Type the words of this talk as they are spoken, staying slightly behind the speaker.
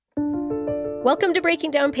Welcome to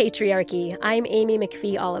Breaking Down Patriarchy. I'm Amy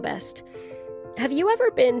McPhee Allebest. Have you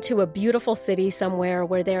ever been to a beautiful city somewhere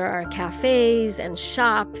where there are cafes and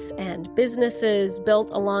shops and businesses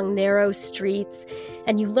built along narrow streets,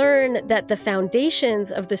 and you learn that the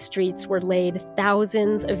foundations of the streets were laid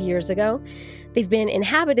thousands of years ago? They've been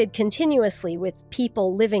inhabited continuously with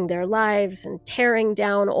people living their lives and tearing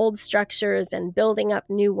down old structures and building up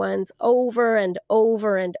new ones over and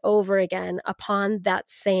over and over again upon that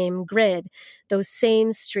same grid, those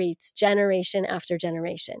same streets, generation after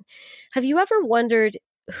generation. Have you ever wondered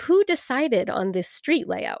who decided on this street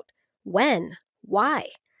layout? When?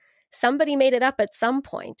 Why? Somebody made it up at some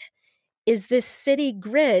point. Is this city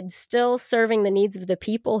grid still serving the needs of the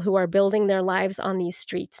people who are building their lives on these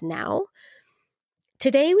streets now?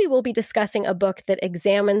 Today, we will be discussing a book that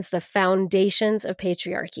examines the foundations of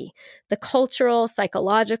patriarchy, the cultural,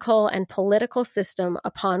 psychological, and political system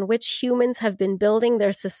upon which humans have been building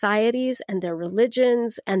their societies and their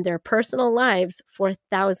religions and their personal lives for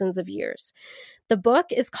thousands of years. The book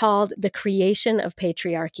is called The Creation of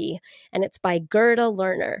Patriarchy, and it's by Gerda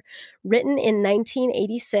Lerner. Written in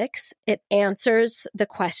 1986, it answers the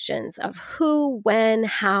questions of who, when,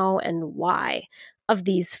 how, and why of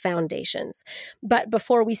these foundations. But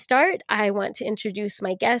before we start, I want to introduce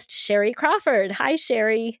my guest, Sherry Crawford. Hi,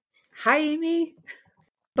 Sherry. Hi, Amy.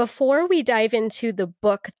 Before we dive into the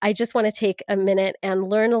book, I just want to take a minute and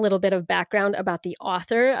learn a little bit of background about the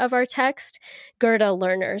author of our text, Gerda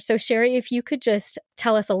Lerner. So, Sherry, if you could just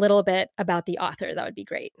tell us a little bit about the author, that would be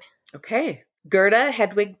great. Okay. Gerda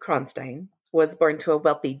Hedwig Kronstein was born to a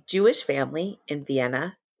wealthy Jewish family in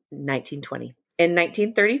Vienna in 1920. In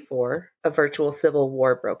 1934, a virtual civil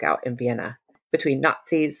war broke out in Vienna between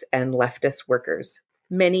Nazis and leftist workers.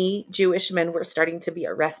 Many Jewish men were starting to be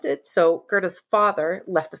arrested, so Gerda's father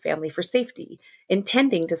left the family for safety,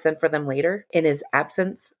 intending to send for them later. In his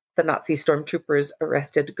absence, the Nazi stormtroopers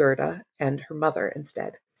arrested Gerda and her mother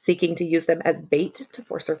instead, seeking to use them as bait to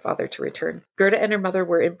force her father to return. Gerda and her mother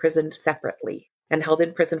were imprisoned separately and held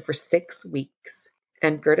in prison for 6 weeks.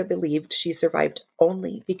 And Gerda believed she survived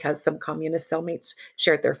only because some communist cellmates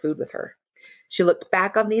shared their food with her. She looked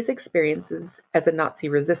back on these experiences as a Nazi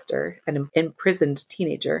resistor and an imprisoned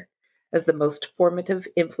teenager as the most formative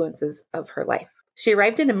influences of her life. She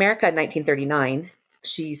arrived in America in 1939.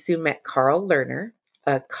 She soon met Karl Lerner,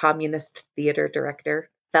 a communist theater director,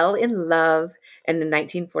 fell in love, and in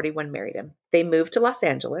 1941 married him. They moved to Los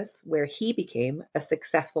Angeles, where he became a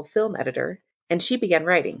successful film editor, and she began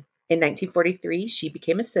writing. In 1943, she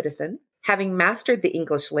became a citizen. Having mastered the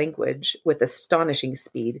English language with astonishing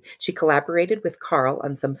speed, she collaborated with Karl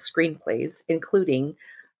on some screenplays, including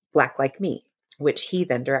Black Like Me, which he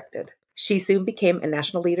then directed. She soon became a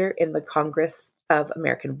national leader in the Congress of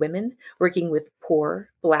American Women, working with poor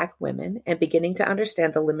Black women and beginning to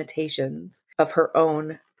understand the limitations of her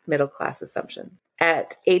own middle-class assumptions.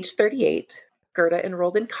 At age 38, Gerda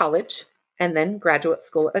enrolled in college and then graduate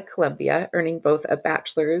school at Columbia, earning both a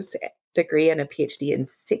bachelor's degree and a PhD in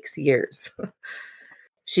 6 years.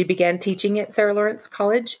 She began teaching at Sarah Lawrence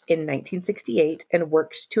College in 1968 and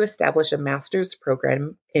worked to establish a master's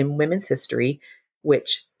program in women's history,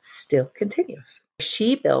 which still continues.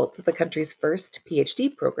 She built the country's first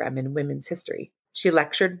PhD program in women's history. She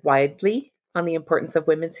lectured widely on the importance of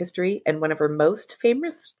women's history, and one of her most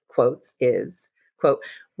famous quotes is, quote,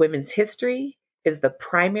 "Women's history is the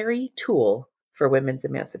primary tool for women's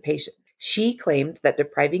emancipation." She claimed that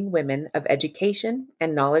depriving women of education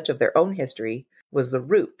and knowledge of their own history was the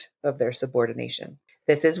root of their subordination.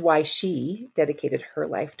 This is why she dedicated her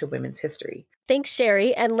life to women's history. Thanks,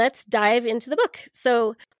 Sherry, and let's dive into the book.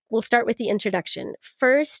 So we'll start with the introduction.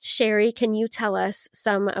 First, Sherry, can you tell us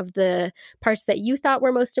some of the parts that you thought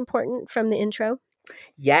were most important from the intro?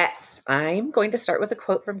 Yes, I'm going to start with a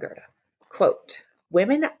quote from Gerda. Quote,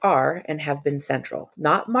 "Women are and have been central,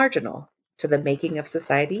 not marginal, to the making of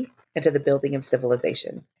society and to the building of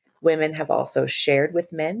civilization. Women have also shared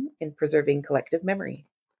with men in preserving collective memory.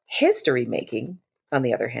 History making, on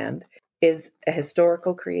the other hand, is a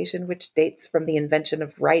historical creation which dates from the invention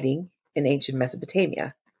of writing in ancient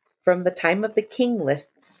Mesopotamia. From the time of the king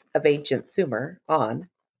lists of ancient Sumer on,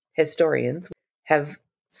 historians have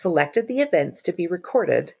selected the events to be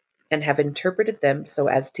recorded and have interpreted them so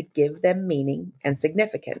as to give them meaning and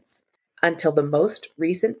significance. Until the most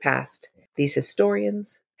recent past, these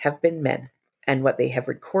historians have been men, and what they have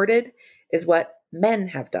recorded is what men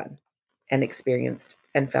have done and experienced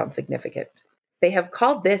and found significant. They have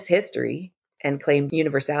called this history and claimed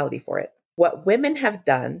universality for it. What women have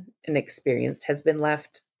done and experienced has been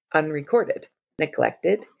left unrecorded,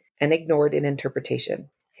 neglected, and ignored in interpretation.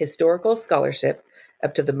 Historical scholarship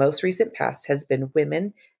up to the most recent past has been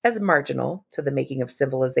women as marginal to the making of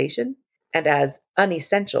civilization and as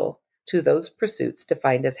unessential to those pursuits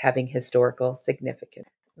defined as having historical significance.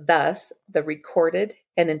 Thus, the recorded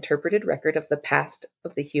and interpreted record of the past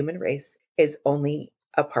of the human race is only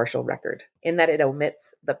a partial record, in that it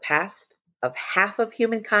omits the past of half of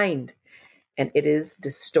humankind, and it is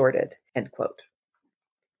distorted, end quote.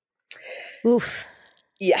 Oof.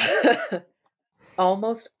 Yeah.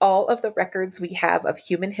 Almost all of the records we have of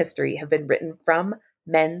human history have been written from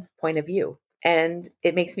men's point of view. And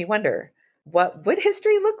it makes me wonder, what would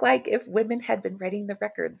history look like if women had been writing the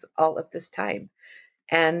records all of this time?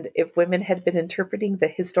 And if women had been interpreting the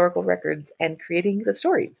historical records and creating the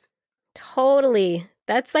stories? Totally.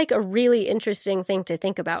 That's like a really interesting thing to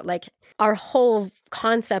think about. Like our whole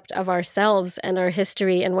concept of ourselves and our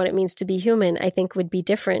history and what it means to be human, I think would be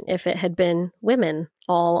different if it had been women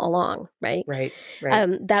all along, right? Right.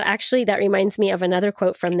 That reminds me of another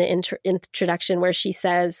quote from the introduction where she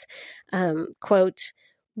says, quote,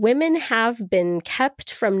 "Women have been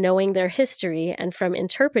kept from knowing their history and from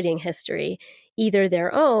interpreting history, either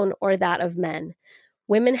their own or that of men.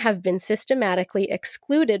 Women have been systematically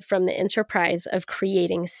excluded from the enterprise of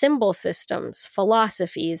creating symbol systems,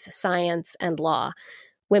 philosophies, science, and law.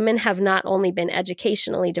 Women have not only been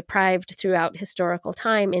educationally deprived throughout historical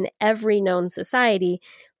time in every known society,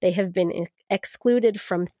 they have been excluded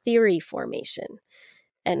from theory formation,"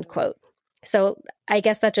 end quote. So I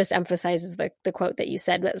guess that just emphasizes the quote that you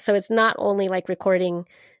said. So it's not only like recording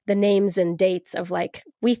the names and dates of like,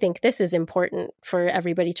 we think this is important for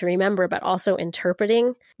everybody to remember, but also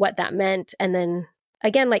interpreting what that meant. And then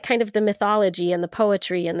again, like kind of the mythology and the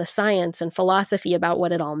poetry and the science and philosophy about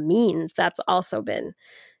what it all means. That's also been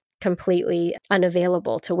completely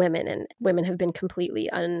unavailable to women, and women have been completely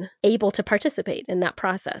unable to participate in that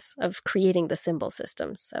process of creating the symbol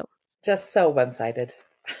systems. So just so one-sided.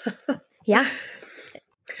 Yeah.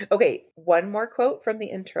 Okay, one more quote from the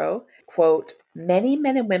intro. Quote, "Many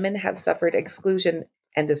men and women have suffered exclusion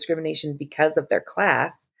and discrimination because of their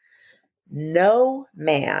class. No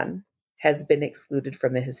man has been excluded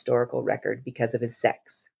from the historical record because of his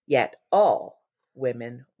sex, yet all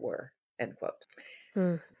women were," end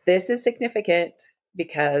quote. This is significant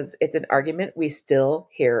because it's an argument we still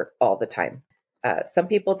hear all the time. Some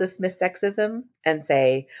people dismiss sexism and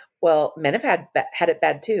say, well, men have had it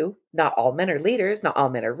bad too. Not all men are leaders. Not all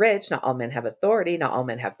men are rich. Not all men have authority. Not all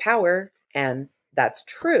men have power. And that's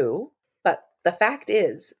true. But the fact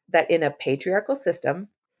is that in a patriarchal system,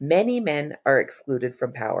 many men are excluded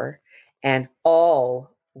from power and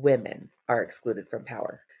all women are excluded from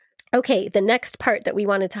power. Okay, the next part that we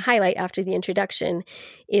wanted to highlight after the introduction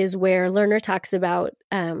is where Lerner talks about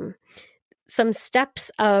some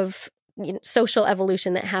steps of social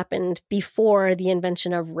evolution that happened before the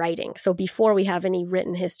invention of writing. So before we have any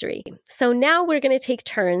written history. So now we're going to take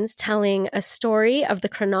turns telling a story of the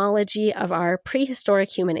chronology of our prehistoric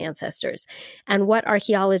human ancestors and what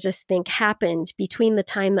archaeologists think happened between the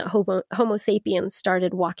time that Homo sapiens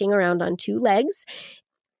started walking around on two legs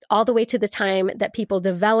all the way to the time that people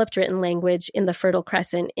developed written language in the Fertile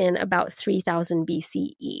Crescent in about 3000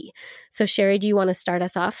 BCE. So Sherry, do you want to start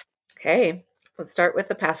us off? Okay. Let's start with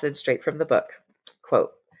the passage straight from the book.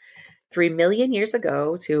 Quote, 3 million years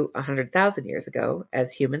ago to 100,000 years ago,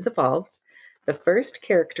 as humans evolved, the first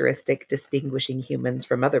characteristic distinguishing humans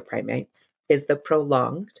from other primates is the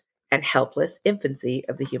prolonged and helpless infancy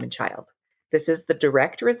of the human child. This is the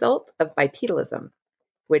direct result of bipedalism,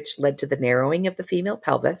 which led to the narrowing of the female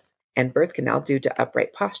pelvis and birth canal due to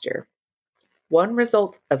upright posture. One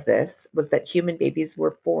result of this was that human babies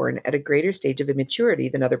were born at a greater stage of immaturity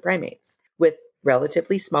than other primates, with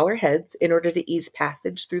relatively smaller heads in order to ease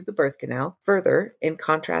passage through the birth canal. Further, in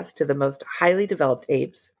contrast to the most highly developed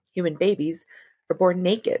apes, human babies are born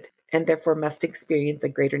naked and therefore must experience a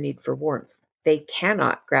greater need for warmth. They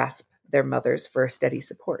cannot grasp their mothers for steady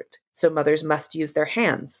support, so mothers must use their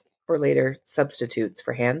hands, or later substitutes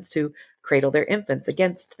for hands, to cradle their infants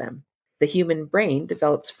against them. The human brain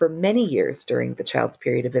develops for many years during the child's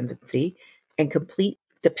period of infancy and complete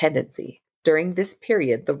dependency. During this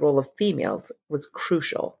period, the role of females was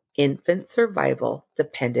crucial. Infant survival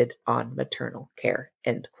depended on maternal care,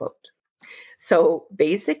 end quote. So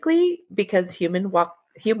basically, because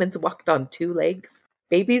humans walked on two legs,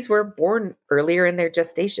 babies were born earlier in their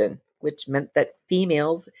gestation, which meant that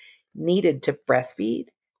females needed to breastfeed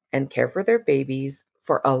and care for their babies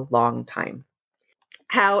for a long time.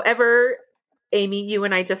 However, Amy, you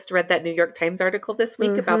and I just read that New York Times article this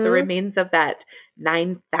week about the remains of that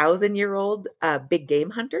 9,000-year-old big game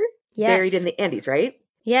hunter buried in the Andes, right?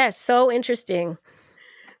 Yes, so interesting.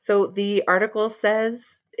 So the article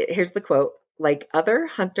says, here's the quote, like other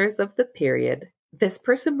hunters of the period, this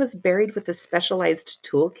person was buried with a specialized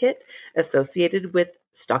toolkit associated with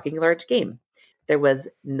stalking large game. There was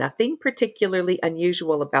nothing particularly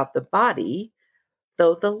unusual about the body,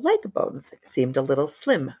 though the leg bones seemed a little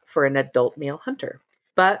slim for an adult male hunter.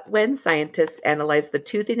 But when scientists analyze the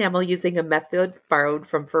tooth enamel using a method borrowed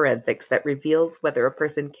from forensics that reveals whether a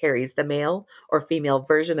person carries the male or female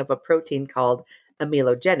version of a protein called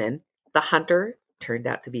amelogenin, the hunter turned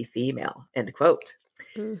out to be female, end quote.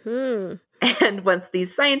 Mm-hmm. And once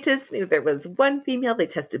these scientists knew there was one female, they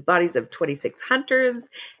tested bodies of 26 hunters,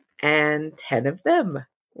 and 10 of them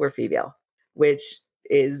were female, which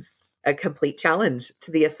is a complete challenge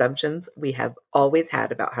to the assumptions we have always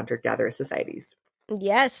had about hunter-gatherer societies.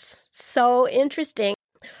 Yes, so interesting.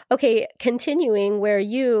 Okay, continuing where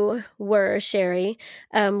you were, Sherry,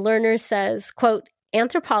 Lerner says, quote,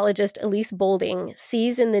 anthropologist Elise Boulding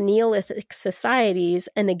sees in the Neolithic societies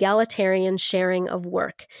an egalitarian sharing of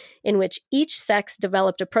work, in which each sex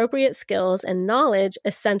developed appropriate skills and knowledge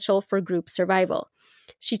essential for group survival.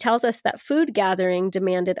 She tells us that food gathering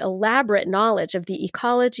demanded elaborate knowledge of the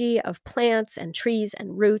ecology of plants and trees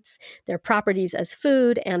and roots, their properties as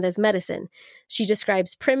food and as medicine. She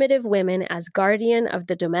describes primitive women as guardian of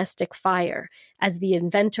the domestic fire, as the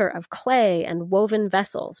inventor of clay and woven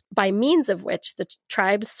vessels, by means of which the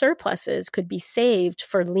tribe's surpluses could be saved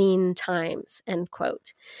for lean times, end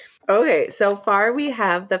quote. Okay, so far we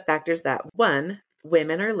have the factors that 1,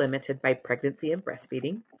 women are limited by pregnancy and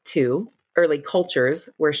breastfeeding. 2, early cultures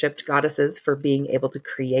worshipped goddesses for being able to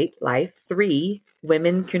create life. 3,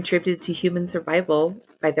 women contributed to human survival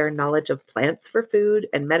by their knowledge of plants for food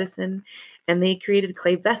and medicine, and they created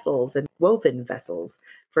clay vessels and woven vessels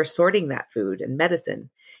for sorting that food and medicine.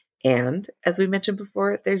 And as we mentioned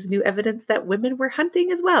before, there's new evidence that women were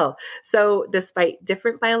hunting as well. So despite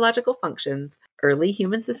different biological functions, early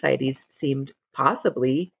human societies seemed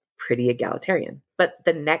possibly pretty egalitarian. But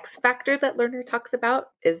the next factor that Lerner talks about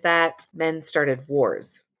is that men started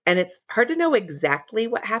wars. And it's hard to know exactly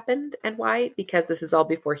what happened and why, because this is all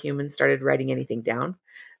before humans started writing anything down.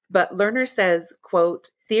 But Lerner says,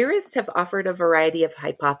 quote, theorists have offered a variety of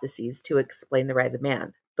hypotheses to explain the rise of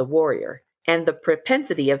man, the warrior, and the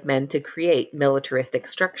propensity of men to create militaristic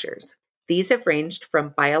structures. These have ranged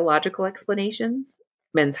from biological explanations,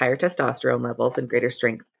 men's higher testosterone levels and greater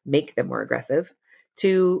strength make them more aggressive,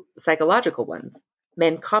 to psychological ones.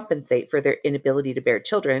 Men compensate for their inability to bear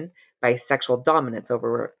children by sexual dominance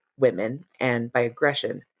over women and by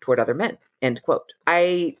aggression toward other men, end quote.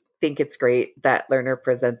 I think it's great that Lerner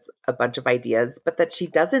presents a bunch of ideas, but that she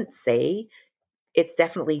doesn't say it's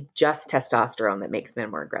definitely just testosterone that makes men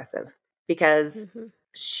more aggressive. Because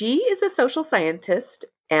she is a social scientist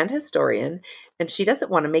and historian, and she doesn't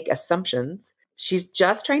want to make assumptions. She's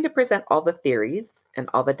just trying to present all the theories and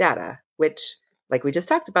all the data, which, like we just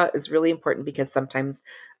talked about, is really important because sometimes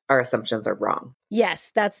our assumptions are wrong.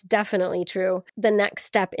 Yes, that's definitely true. The next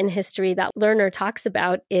step in history that Lerner talks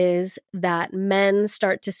about is that men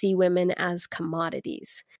start to see women as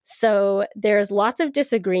commodities. So there's lots of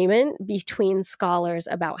disagreement between scholars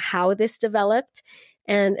about how this developed.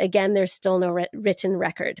 And again, there's still no written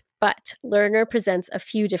record. But Lerner presents a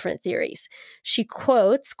few different theories. She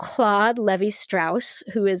quotes Claude Lévi-Strauss,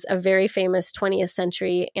 who is a very famous 20th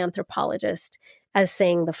century anthropologist, as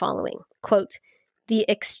saying the following, quote, the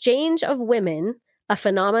exchange of women, a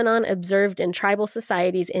phenomenon observed in tribal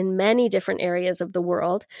societies in many different areas of the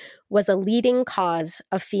world, was a leading cause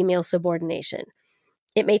of female subordination.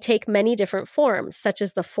 It may take many different forms, such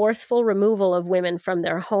as the forceful removal of women from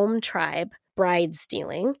their home tribe, bride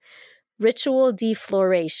stealing, ritual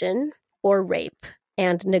defloration, or rape,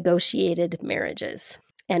 and negotiated marriages,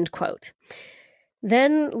 end quote.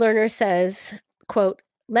 Then Lerner says, quote,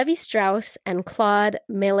 Lévi-Strauss and Claude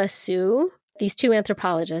Meillassoux, these two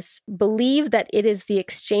anthropologists, believe that it is the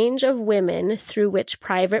exchange of women through which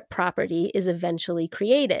private property is eventually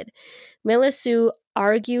created. Meillassoux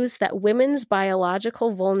argues that women's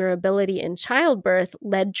biological vulnerability in childbirth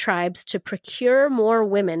led tribes to procure more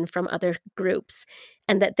women from other groups,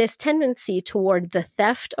 and that this tendency toward the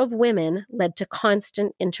theft of women led to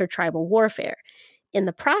constant intertribal warfare. In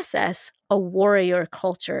the process, a warrior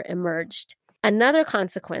culture emerged. Another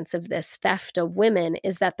consequence of this theft of women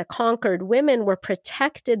is that the conquered women were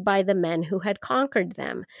protected by the men who had conquered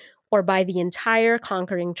them, or by the entire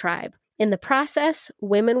conquering tribe. In the process,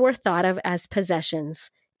 women were thought of as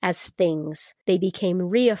possessions, as things. They became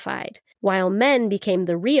reified, while men became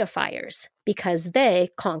the reifiers, because they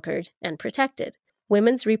conquered and protected.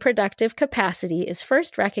 Women's reproductive capacity is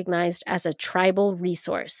first recognized as a tribal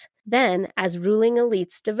resource. Then, as ruling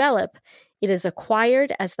elites develop, it is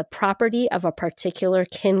acquired as the property of a particular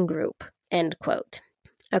kin group. end quote.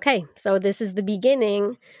 Okay, so this is the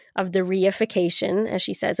beginning of the reification, as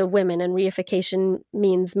she says, of women. And reification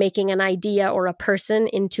means making an idea or a person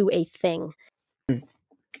into a thing.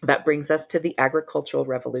 That brings us to the agricultural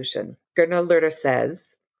revolution. Gerda Lerner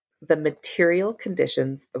says, the material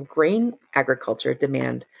conditions of grain agriculture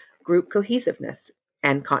demand group cohesiveness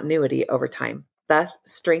and continuity over time, thus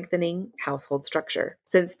strengthening household structure.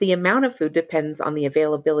 Since the amount of food depends on the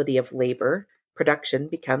availability of labor, production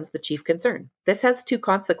becomes the chief concern. This has two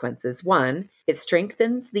consequences. One, it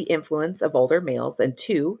strengthens the influence of older males, and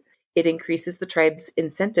two, it increases the tribe's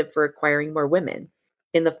incentive for acquiring more women.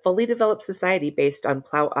 In the fully developed society based on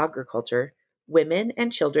plow agriculture, women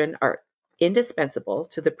and children are indispensable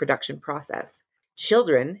to the production process.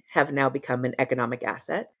 Children have now become an economic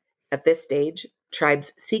asset. At this stage,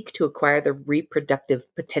 tribes seek to acquire the reproductive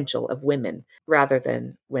potential of women rather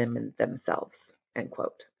than women themselves, end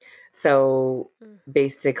quote. So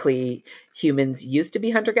basically, humans used to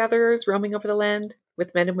be hunter-gatherers roaming over the land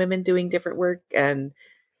with men and women doing different work and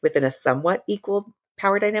within a somewhat equal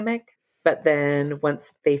power dynamic. But then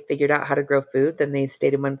once they figured out how to grow food, then they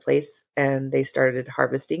stayed in one place and they started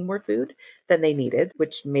harvesting more food than they needed,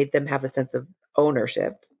 which made them have a sense of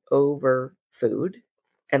ownership over food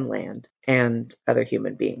and land and other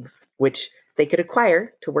human beings, which they could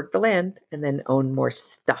acquire to work the land and then own more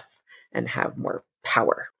stuff and have more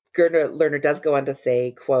power. Gerda Lerner does go on to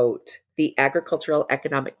say, quote, the agricultural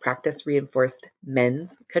economic practice reinforced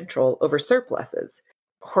men's control over surpluses.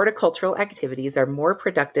 Horticultural activities are more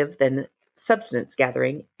productive than subsistence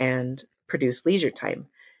gathering and produce leisure time,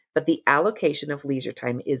 but the allocation of leisure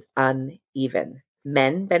time is uneven.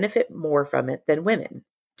 Men benefit more from it than women,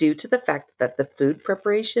 due to the fact that the food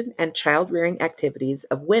preparation and child-rearing activities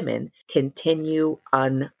of women continue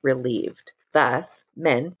unrelieved. Thus,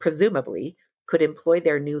 men, presumably, could employ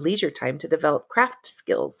their new leisure time to develop craft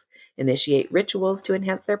skills, initiate rituals to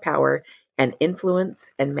enhance their power, and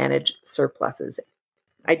influence and manage surpluses.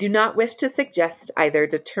 I do not wish to suggest either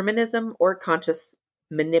determinism or conscious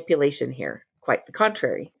manipulation here. Quite the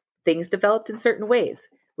contrary. Things developed in certain ways,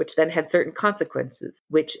 which then had certain consequences,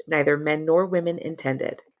 which neither men nor women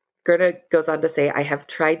intended. Gerda goes on to say, I have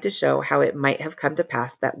tried to show how it might have come to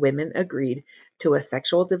pass that women agreed to a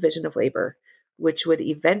sexual division of labor, which would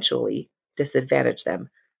eventually disadvantage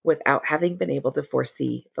them, without having been able to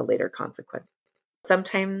foresee the later consequences.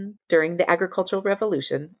 Sometime during the agricultural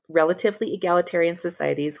revolution, relatively egalitarian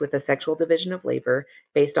societies with a sexual division of labor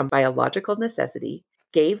based on biological necessity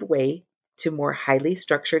gave way to more highly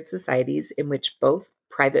structured societies in which both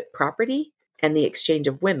private property and the exchange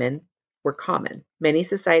of women were common. Many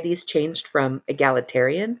societies changed from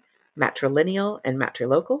egalitarian, matrilineal, and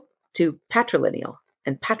matrilocal to patrilineal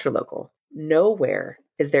and patrilocal. Nowhere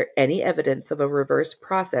is there any evidence of a reverse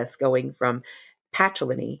process going from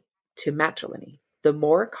patrilineal to matrilineal. The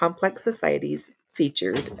more complex societies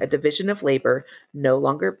featured a division of labor no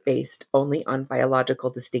longer based only on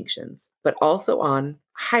biological distinctions, but also on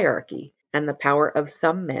hierarchy and the power of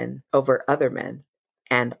some men over other men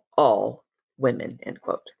and all women, end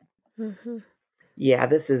quote. Mm-hmm. Yeah,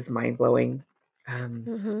 this is mind-blowing.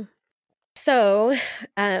 So,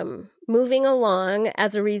 moving along,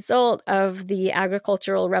 as a result of the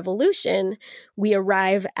agricultural revolution, we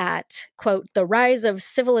arrive at, quote, the rise of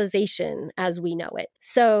civilization as we know it.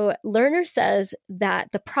 So Lerner says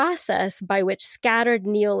that the process by which scattered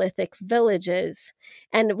Neolithic villages,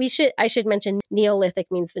 and I should mention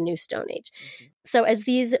Neolithic means the New Stone Age. So as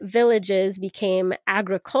these villages became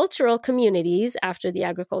agricultural communities after the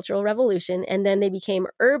agricultural revolution, and then they became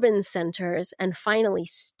urban centers and finally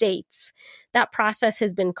states, that process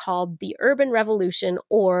has been called the urban revolution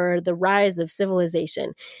or the rise of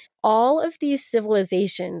civilization. All of these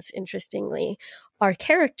civilizations, interestingly, are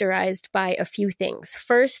characterized by a few things.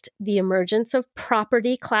 First, the emergence of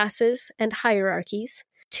property classes and hierarchies.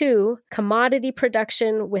 2, commodity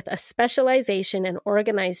production with a specialization and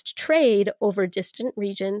organized trade over distant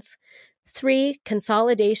regions. 3,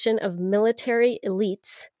 consolidation of military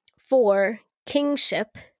elites. 4,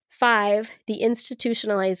 kingship. 5, the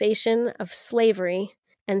institutionalization of slavery.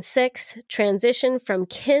 And 6, transition from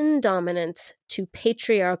kin dominance to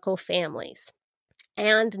patriarchal families.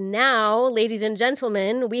 And now, ladies and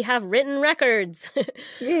gentlemen, we have written records.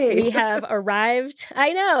 Yay. We have arrived.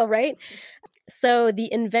 I know, right? So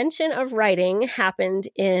the invention of writing happened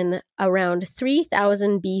in around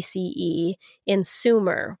 3000 BCE in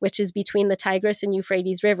Sumer, which is between the Tigris and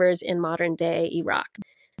Euphrates rivers in modern-day Iraq.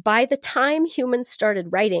 By the time humans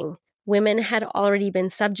started writing, women had already been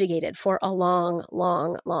subjugated for a long,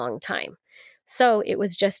 long, long time. So it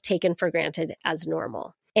was just taken for granted as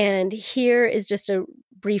normal. And here is just a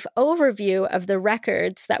brief overview of the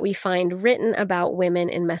records that we find written about women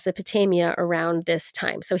in Mesopotamia around this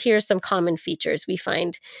time. So here's some common features. We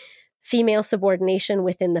find female subordination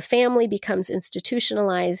within the family becomes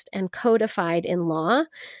institutionalized and codified in law.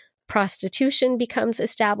 Prostitution becomes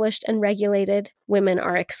established and regulated. Women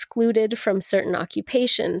are excluded from certain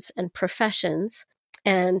occupations and professions.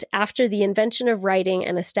 And after the invention of writing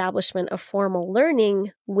and establishment of formal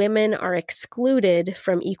learning, women are excluded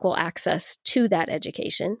from equal access to that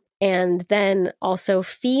education. And then also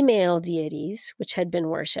female deities, which had been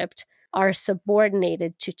worshipped, are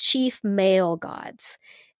subordinated to chief male gods.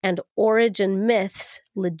 And origin myths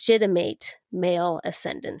legitimate male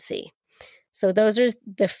ascendancy. So those are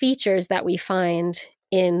the features that we find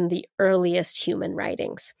in the earliest human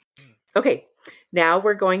writings. Okay, now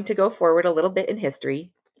we're going to go forward a little bit in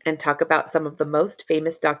history and talk about some of the most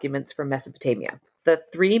famous documents from Mesopotamia. The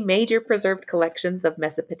three major preserved collections of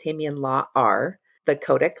Mesopotamian law are the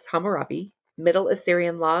Codex Hammurabi, Middle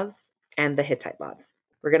Assyrian laws, and the Hittite laws.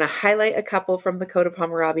 We're going to highlight a couple from the Code of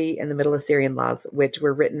Hammurabi and the Middle Assyrian laws, which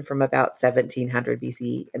were written from about 1700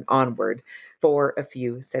 BC and onward for a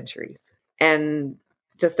few centuries. And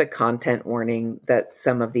just a content warning that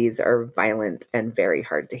some of these are violent and very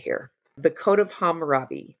hard to hear. The Code of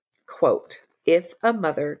Hammurabi, quote, "If a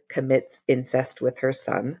mother commits incest with her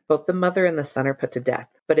son, both the mother and the son are put to death.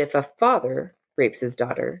 But if a father rapes his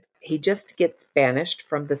daughter, he just gets banished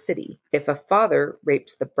from the city. If a father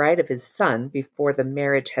rapes the bride of his son before the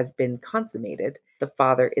marriage has been consummated, the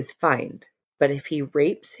father is fined. But if he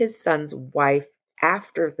rapes his son's wife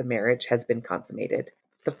after the marriage has been consummated,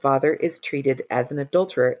 the father is treated as an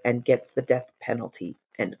adulterer and gets the death penalty,"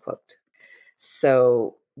 end quote.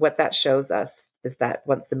 So what that shows us is that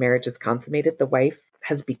once the marriage is consummated, the wife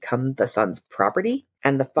has become the son's property,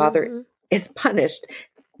 and the father is punished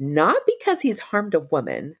not because he's harmed a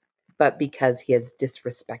woman, but because he has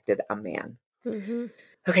disrespected a man.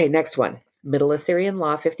 Okay, next one. Middle Assyrian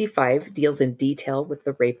Law 55 deals in detail with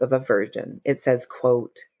the rape of a virgin. It says,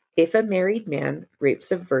 quote, "If a married man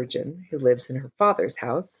rapes a virgin who lives in her father's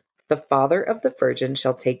house, the father of the virgin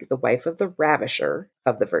shall take the wife of the ravisher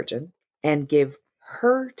of the virgin and give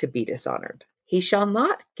her to be dishonored. He shall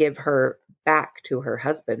not give her back to her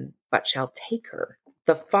husband, but shall take her.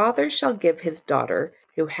 The father shall give his daughter,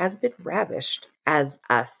 who has been ravished, as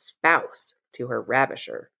a spouse to her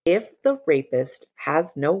ravisher. If the rapist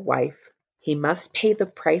has no wife, he must pay the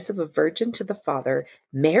price of a virgin to the father,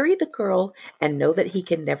 marry the girl, and know that he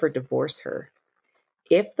can never divorce her.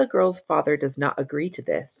 If the girl's father does not agree to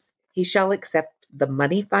this, he shall accept the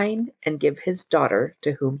money fine and give his daughter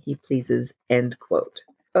to whom he pleases," end quote.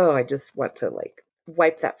 Oh, I just want to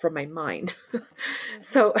wipe that from my mind.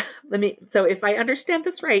 So if I understand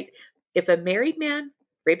this right, if a married man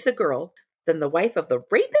rapes a girl, then the wife of the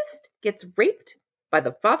rapist gets raped by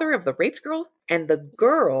the father of the raped girl, and the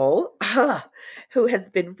girl who has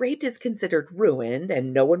been raped is considered ruined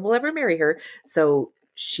and no one will ever marry her. So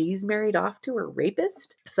she's married off to her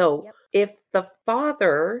rapist. So if the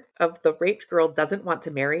father of the raped girl doesn't want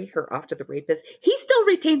to marry her off to the rapist, he still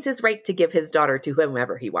retains his right to give his daughter to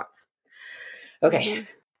whomever he wants. Okay.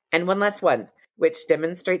 And one last one, which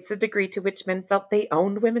demonstrates the degree to which men felt they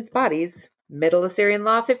owned women's bodies. Middle Assyrian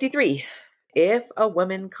Law 53. If a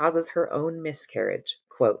woman causes her own miscarriage,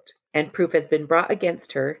 quote, and proof has been brought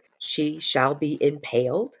against her, she shall be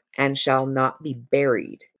impaled and shall not be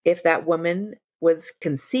buried. If that woman was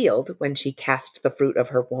concealed when she cast the fruit of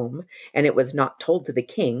her womb, and it was not told to the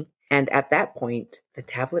king, and at that point the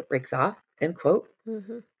tablet breaks off, end quote.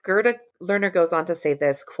 Gerda Lerner goes on to say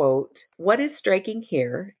this, quote, "What is striking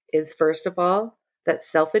here is, first of all, that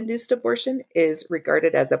self-induced abortion is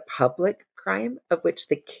regarded as a public crime of which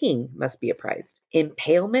the king must be apprised.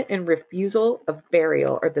 Impalement and refusal of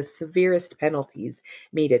burial are the severest penalties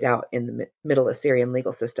meted out in the Middle Assyrian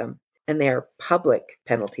legal system, and they are public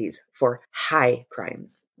penalties for high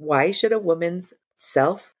crimes. Why should a woman's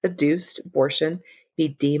self-induced abortion be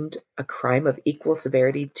deemed a crime of equal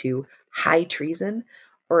severity to high treason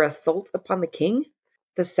or assault upon the king?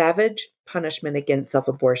 The savage punishment against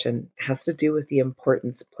self-abortion has to do with the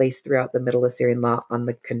importance placed throughout the Middle Assyrian law on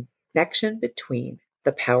the connection between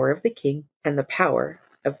the power of the king and the power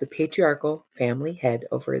of the patriarchal family head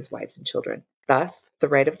over his wives and children. Thus, the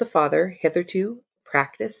right of the father, hitherto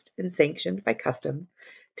practiced and sanctioned by custom,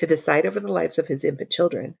 to decide over the lives of his infant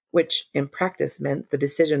children, which in practice meant the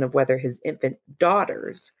decision of whether his infant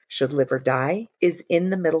daughters should live or die, is in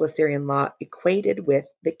the Middle Assyrian law equated with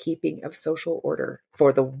the keeping of social order.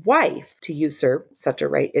 For the wife to usurp such a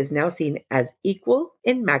right is now seen as equal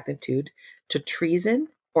in magnitude to treason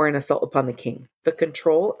or an assault upon the king. The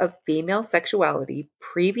control of female sexuality,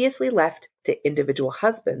 previously left to individual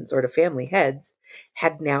husbands or to family heads,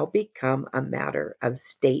 had now become a matter of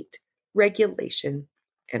state regulation.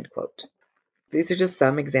 End quote. These are just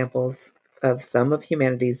some examples of some of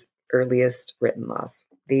humanity's earliest written laws.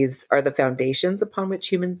 These are the foundations upon which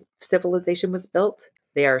human civilization was built.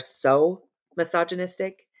 They are so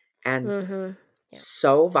misogynistic and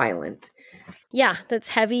so violent. Yeah, that's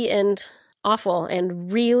heavy and awful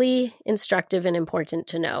and really instructive and important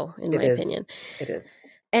to know, in my opinion. It is.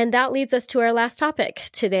 And that leads us to our last topic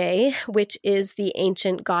today, which is the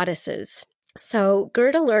ancient goddesses. So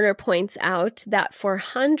Gerda Lerner points out that for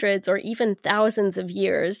hundreds or even thousands of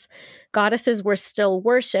years, goddesses were still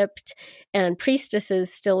worshipped and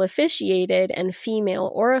priestesses still officiated and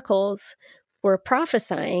female oracles were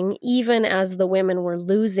prophesying even as the women were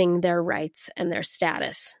losing their rights and their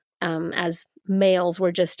status, as males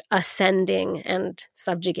were just ascending and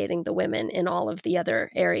subjugating the women in all of the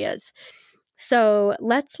other areas. So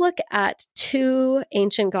let's look at two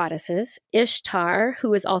ancient goddesses, Ishtar,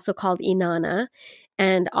 who is also called Inanna,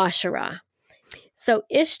 and Asherah. So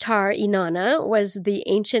Ishtar, Inanna, was the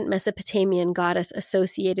ancient Mesopotamian goddess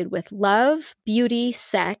associated with love, beauty,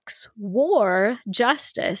 sex, war,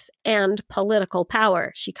 justice, and political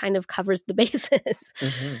power. She kind of covers the bases.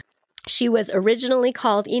 Mm-hmm. She was originally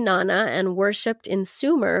called Inanna and worshipped in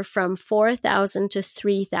Sumer from 4000 to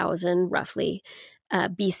 3000, roughly,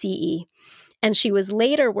 BCE. And she was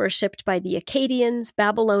later worshipped by the Akkadians,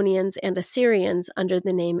 Babylonians, and Assyrians under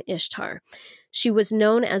the name Ishtar. She was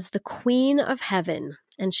known as the Queen of Heaven,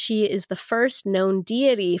 and she is the first known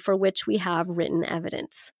deity for which we have written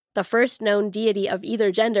evidence. The first known deity of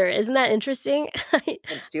either gender. Isn't that interesting? I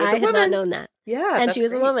had not known that. Yeah, and she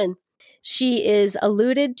was great. A woman. She is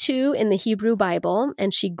alluded to in the Hebrew Bible,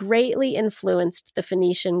 and she greatly influenced the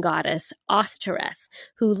Phoenician goddess Ashtoreth,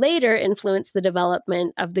 who later influenced the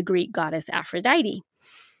development of the Greek goddess Aphrodite.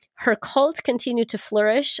 Her cult continued to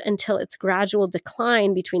flourish until its gradual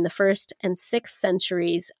decline between the 1st and 6th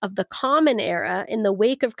centuries of the Common Era in the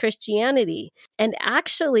wake of Christianity. And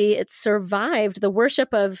actually, it survived, the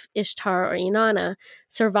worship of Ishtar or Inanna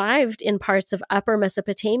survived in parts of Upper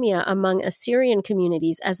Mesopotamia among Assyrian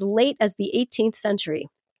communities as late as the 18th century.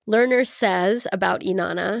 Lerner says about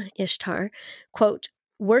Inanna, Ishtar, quote,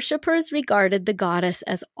 "Worshippers regarded the goddess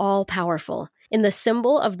as all-powerful. In the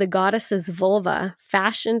symbol of the goddess's vulva,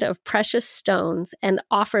 fashioned of precious stones and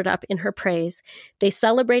offered up in her praise, they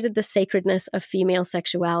celebrated the sacredness of female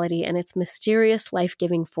sexuality and its mysterious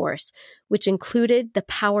life-giving force, which included the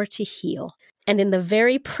power to heal. And in the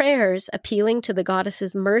very prayers appealing to the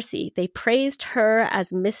goddess's mercy, they praised her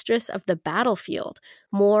as mistress of the battlefield,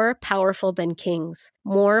 more powerful than kings,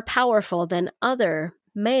 more powerful than other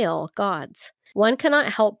male gods. One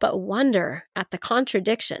cannot help but wonder at the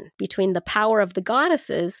contradiction between the power of the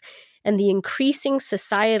goddesses and the increasing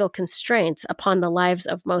societal constraints upon the lives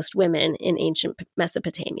of most women in ancient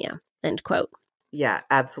Mesopotamia." End quote. Yeah,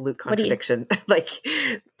 absolute contradiction. Like,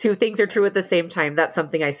 two things are true at the same time. That's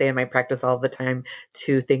something I say in my practice all the time.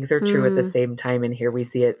 Two things are true at the same time, and here we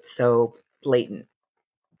see it so blatant.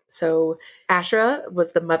 So Asherah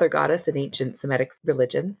was the mother goddess in ancient Semitic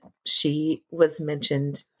religion. She was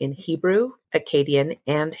mentioned in Hebrew, Akkadian,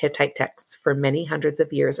 and Hittite texts for many hundreds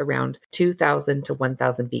of years around 2000 to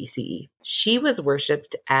 1000 BCE. She was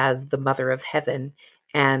worshipped as the mother of heaven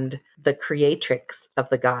and the creatrix of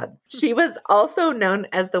the gods. She was also known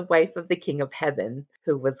as the wife of the king of heaven,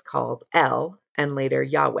 who was called El, and later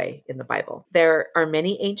Yahweh in the Bible. There are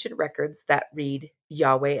many ancient records that read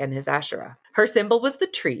Yahweh and his Asherah. Her symbol was the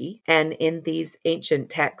tree, and in these ancient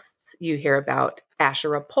texts, you hear about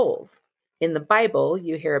Asherah poles. In the Bible,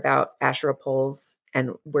 you hear about Asherah poles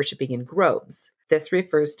and worshiping in groves. This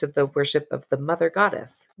refers to the worship of the mother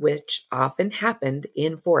goddess, which often happened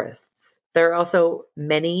in forests. There are also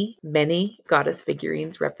many, many goddess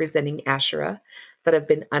figurines representing Asherah that have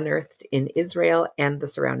been unearthed in Israel and the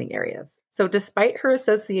surrounding areas. So despite her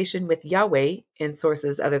association with Yahweh in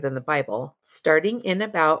sources other than the Bible, starting in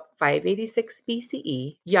about 586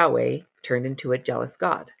 BCE, Yahweh turned into a jealous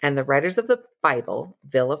god, and the writers of the Bible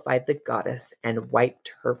vilified the goddess and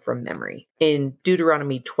wiped her from memory. In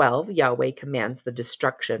Deuteronomy 12, Yahweh commands the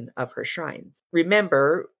destruction of her shrines.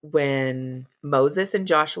 Remember when Moses and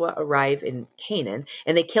Joshua arrive in Canaan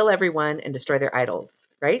and they kill everyone and destroy their idols,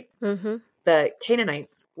 right? Mm-hmm. The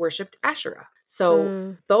Canaanites worshipped Asherah.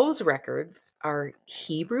 So those records are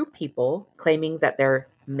Hebrew people claiming that their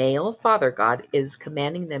male father god is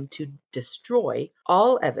commanding them to destroy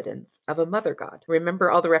all evidence of a mother god. Remember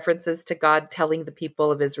all the references to God telling the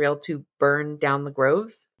people of Israel to burn down the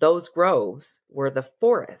groves? Those groves were the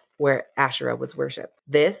forests where Asherah was worshipped.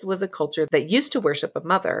 This was a culture that used to worship a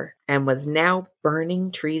mother and was now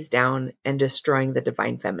burning trees down and destroying the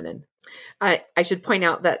divine feminine. I should point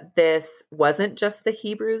out that this wasn't just the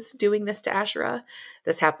Hebrews doing this to Asherah.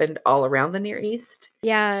 This happened all around the Near East.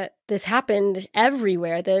 Yeah, this happened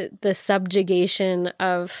everywhere. The subjugation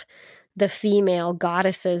of the female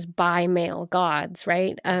goddesses by male gods,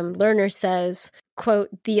 right? Lerner says, quote,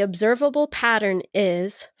 "The observable pattern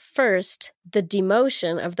is, first, the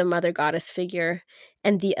demotion of the mother goddess figure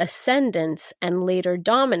and the ascendance and later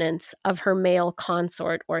dominance of her male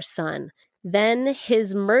consort or son. Then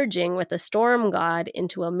his merging with a storm god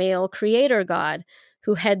into a male creator god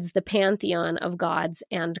who heads the pantheon of gods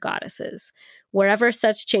and goddesses. Wherever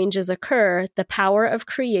such changes occur, the power of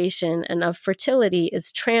creation and of fertility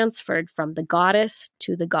is transferred from the goddess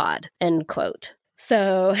to the god," end quote.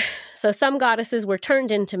 So some goddesses were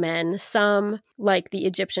turned into men. Some, like the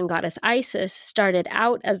Egyptian goddess Isis, started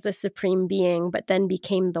out as the supreme being, but then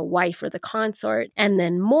became the wife or the consort, and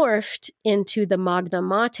then morphed into the Magna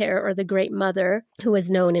Mater, or the Great Mother, who was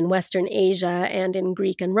known in Western Asia and in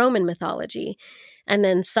Greek and Roman mythology. And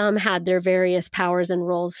then some had their various powers and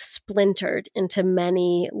roles splintered into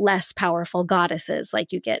many less powerful goddesses,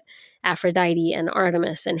 like you get Aphrodite and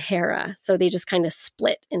Artemis and Hera. So they just kind of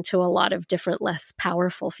split into a lot of different less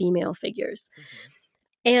powerful female figures. Mm-hmm.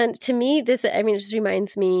 And to me, this, it just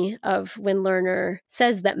reminds me of when Lerner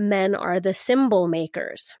says that men are the symbol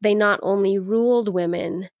makers. They not only ruled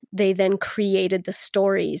women, they then created the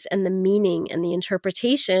stories and the meaning and the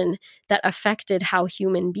interpretation that affected how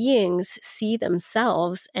human beings see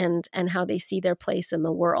themselves and how they see their place in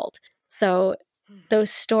the world. So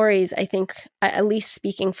those stories, I think, at least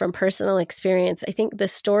speaking from personal experience, I think the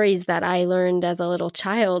stories that I learned as a little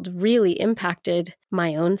child really impacted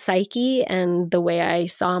my own psyche and the way I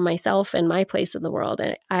saw myself and my place in the world.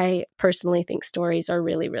 And I personally think stories are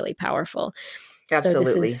really, really powerful.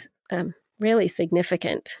 Absolutely. So this is really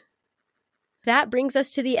significant. That brings us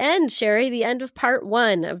to the end, Sherry, the end of part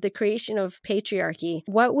 1 of the creation of patriarchy.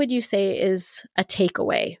 What would you say is a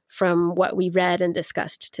takeaway from what we read and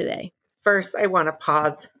discussed today? First, I want to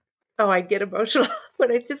pause. Oh, I get emotional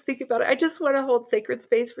when I just think about it. I just want to hold sacred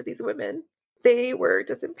space for these women. They were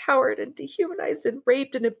disempowered and dehumanized and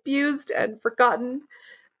raped and abused and forgotten.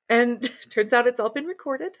 And turns out it's all been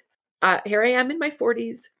recorded. Here I am in my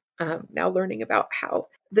 40s, now learning about how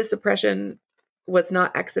this oppression was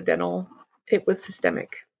not accidental. It was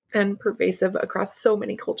systemic and pervasive across so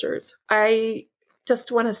many cultures. I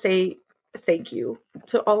just want to say thank you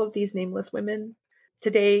to all of these nameless women.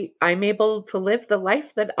 Today, I'm able to live the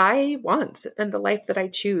life that I want and the life that I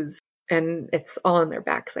choose. And it's all on their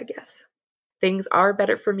backs, I guess. Things are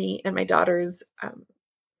better for me and my daughters,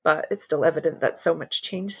 but it's still evident that so much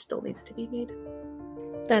change still needs to be made.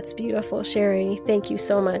 That's beautiful, Sherry. Thank you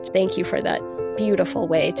so much. Thank you for that beautiful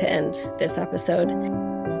way to end this episode.